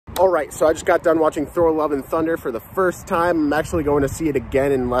Alright, so I just got done watching Thor Love and Thunder for the first time. I'm actually going to see it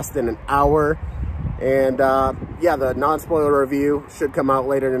again in less than an hour. And yeah, the non-spoiler review should come out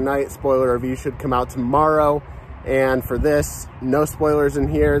later tonight. Spoiler review should come out tomorrow. And for this, no spoilers in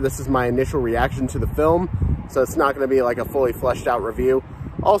here. This is my initial reaction to the film, so it's not going to be like a fully fleshed out review.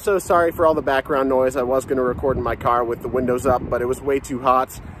 Also, sorry for all the background noise. I was going to record in my car with the windows up, but it was way too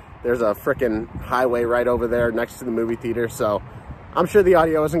hot. There's a frickin' highway right over there next to the movie theater, so I'm sure the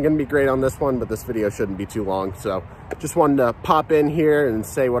audio isn't going to be great on this one, but this video shouldn't be too long. So just wanted to pop in here and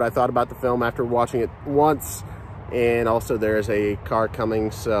say what I thought about the film after watching it once. And also there's a car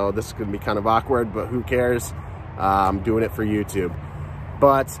coming, so this is going to be kind of awkward, but who cares? I'm doing it for YouTube.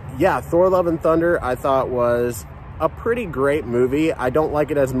 But yeah, Thor Love and Thunder I thought was a pretty great movie. I don't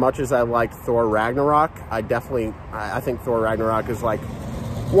like it as much as I liked Thor Ragnarok. I think Thor Ragnarok is like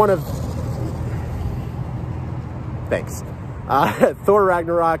one of... Thanks. Thor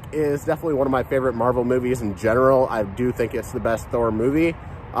Ragnarok is definitely one of my favorite Marvel movies in general. I do think it's the best Thor movie.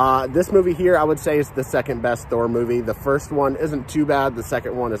 This movie here, I would say, is the second best Thor movie. The first one isn't too bad. The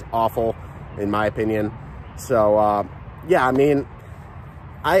second one is awful, in my opinion. So, yeah, I mean,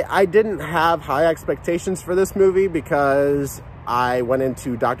 I didn't have high expectations for this movie because I went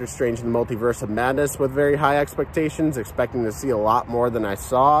into Doctor Strange in the Multiverse of Madness with very high expectations, expecting to see a lot more than I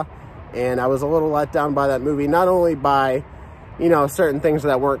saw. And I was a little let down by that movie, not only by, you know, certain things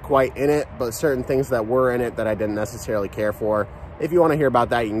that weren't quite in it, but certain things that were in it that I didn't necessarily care for. If you want to hear about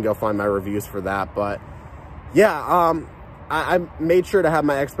that, you can go find my reviews for that. But yeah, I made sure to have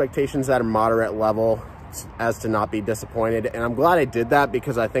my expectations at a moderate level as to not be disappointed. And I'm glad I did that,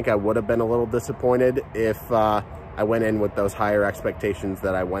 because I think I would have been a little disappointed if I went in with those higher expectations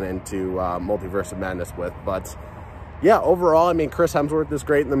that I went into Multiverse of Madness with. But yeah, overall, I mean, Chris Hemsworth is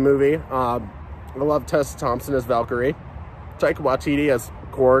great in the movie. I love Tessa Thompson as Valkyrie. Taika Waititi as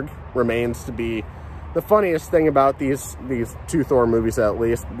Korg remains to be the funniest thing about these two Thor movies, at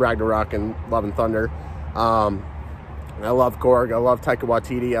least, Ragnarok and Love and Thunder. I love Korg. I love Taika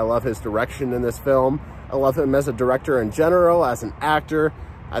Waititi. I love his direction in this film. I love him as a director in general, as an actor.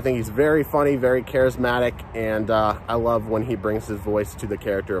 I think he's very funny, very charismatic, and I love when he brings his voice to the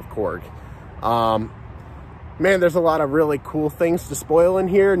character of Korg. Man, there's a lot of really cool things to spoil in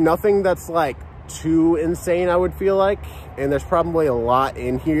here. Nothing that's like too insane, I would feel like. And there's probably a lot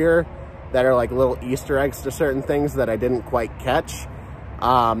in here that are like little Easter eggs to certain things that I didn't quite catch.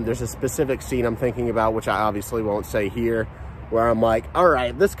 There's a specific scene I'm thinking about, which I obviously won't say here, where I'm like, all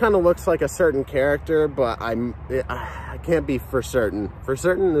right, this kind of looks like a certain character, but I can't be for certain. For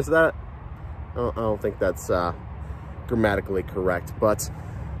certain, is that? I don't think that's grammatically correct, but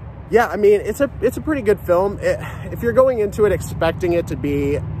yeah, I mean, it's a pretty good film. If you're going into it expecting it to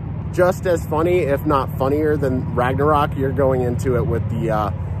be just as funny, if not funnier than Ragnarok, you're going into it with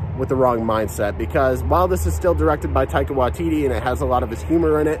the wrong mindset. Because while this is still directed by Taika Waititi and it has a lot of his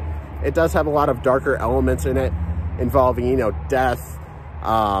humor in it, it does have a lot of darker elements in it involving, you know, death.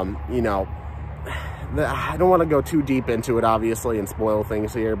 You know, I don't want to go too deep into it, obviously, and spoil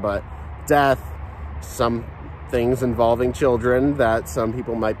things here, but death, some things involving children that some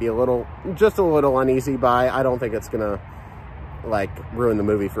people might be just a little uneasy by. I don't think it's gonna like ruin the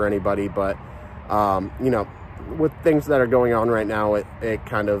movie for anybody, but you know, with things that are going on right now, it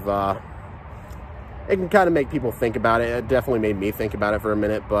kind of it can kind of make people think about it. It definitely made me think about it for a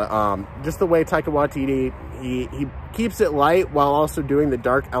minute. But just the way Taika Waititi, he keeps it light while also doing the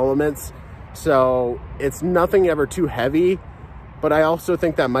dark elements, so it's nothing ever too heavy. But I also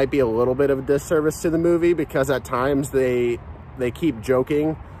think that might be a little bit of a disservice to the movie, because at times they keep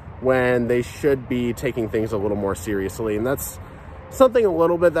joking when they should be taking things a little more seriously. And that's something a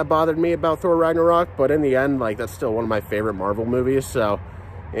little bit that bothered me about Thor Ragnarok. But in the end, like, that's still one of my favorite Marvel movies. So,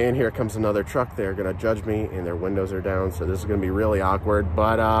 and here comes another truck. They're going to judge me, and their windows are down. So this is going to be really awkward.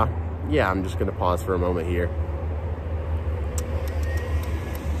 But yeah, I'm just going to pause for a moment here.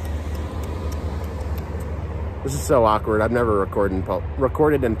 This is so awkward. I've never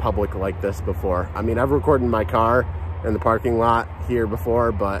recorded in public like this before. I mean, I've recorded in my car in the parking lot here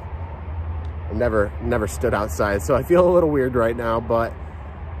before, but I've never stood outside. So I feel a little weird right now. But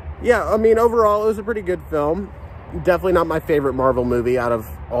yeah, I mean, overall, it was a pretty good film. Definitely not my favorite Marvel movie out of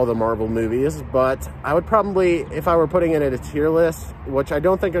all the Marvel movies, but I would probably, if I were putting it in a tier list, which I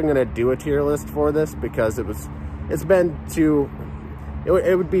don't think I'm going to do a tier list for this, because it would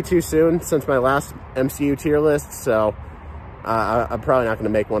be too soon since my last MCU tier list, so I'm probably not going to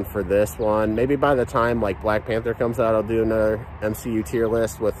make one for this one. Maybe by the time like Black Panther comes out, I'll do another MCU tier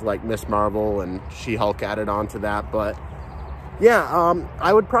list with like Miss Marvel and She-Hulk added on to that. But yeah,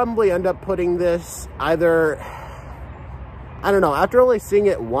 I would probably end up putting this either I don't know. After only seeing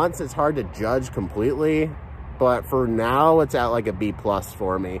it once, it's hard to judge completely. But for now, it's at like a B+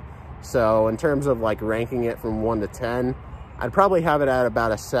 for me. So in terms of like ranking it from 1 to 10, I'd probably have it at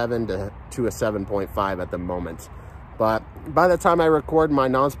about a 7 to a 7.5 at the moment. But by the time I record my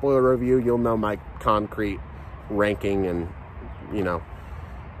non-spoiler review, you'll know my concrete ranking and, you know,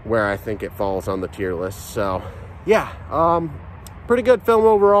 where I think it falls on the tier list. So yeah, pretty good film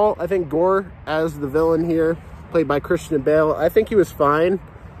overall. I think Gore as the villain here, played by Christian Bale, I think he was fine.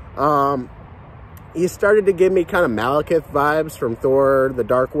 He started to give me kind of Malekith vibes from Thor: The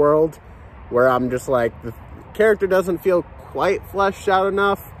Dark World, where I'm just like, the character doesn't feel quite fleshed out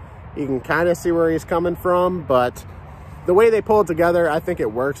enough. You can kind of see where he's coming from, but the way they pull it together, I think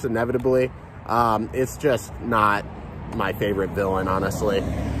it works inevitably. It's just not my favorite villain, honestly.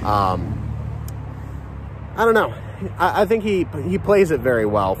 I don't know. I think he plays it very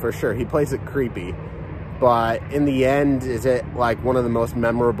well, for sure. He plays it creepy. But in the end, is it like one of the most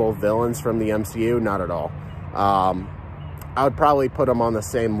memorable villains from the MCU? Not at all. I would probably put him on the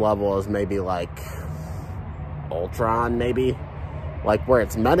same level as maybe like Ultron, maybe. Like where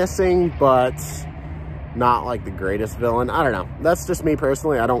it's menacing, but not like the greatest villain. I don't know. That's just me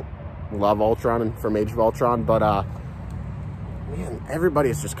personally. I don't love Ultron from Age of Ultron, but man,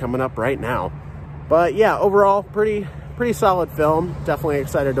 everybody's just coming up right now. But yeah, overall, pretty solid film. Definitely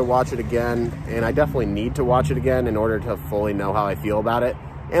excited to watch it again, and I definitely need to watch it again in order to fully know how I feel about it.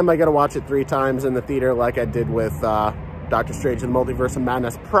 Am I gonna watch it 3 times in the theater like I did with Doctor Strange and the Multiverse of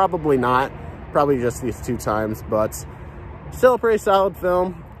Madness? Probably not. Probably just these 2 times, but still a pretty solid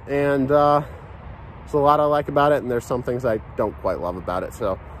film, and there's a lot I like about it, and there's some things I don't quite love about it.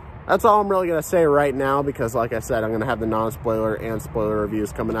 So that's all I'm really going to say right now, because like I said, I'm going to have the non-spoiler and spoiler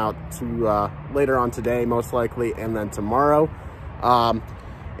reviews coming out to later on today, most likely, and then tomorrow.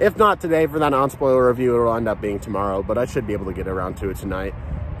 If not today for that non-spoiler review, it'll end up being tomorrow, but I should be able to get around to it tonight.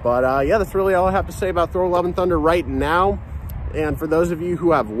 But yeah, that's really all I have to say about Thor: Love and Thunder right now. And for those of you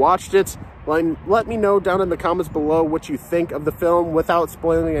who have watched it, let me know down in the comments below what you think of the film without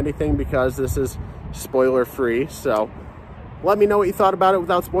spoiling anything, because this is spoiler free. So let me know what you thought about it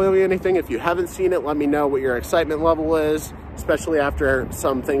without spoiling anything. If you haven't seen it, let me know what your excitement level is, especially after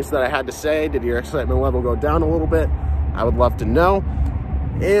some things that I had to say. Did your excitement level go down a little bit? I would love to know.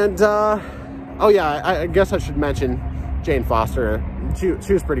 And oh yeah, I guess I should mention Jane Foster.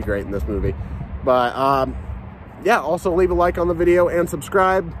 She was pretty great in this movie. But yeah, also leave a like on the video and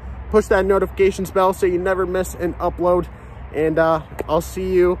subscribe. Push that notifications bell so you never miss an upload. And I'll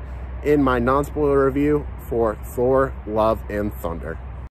see you in my non-spoiler review for Thor: Love and Thunder.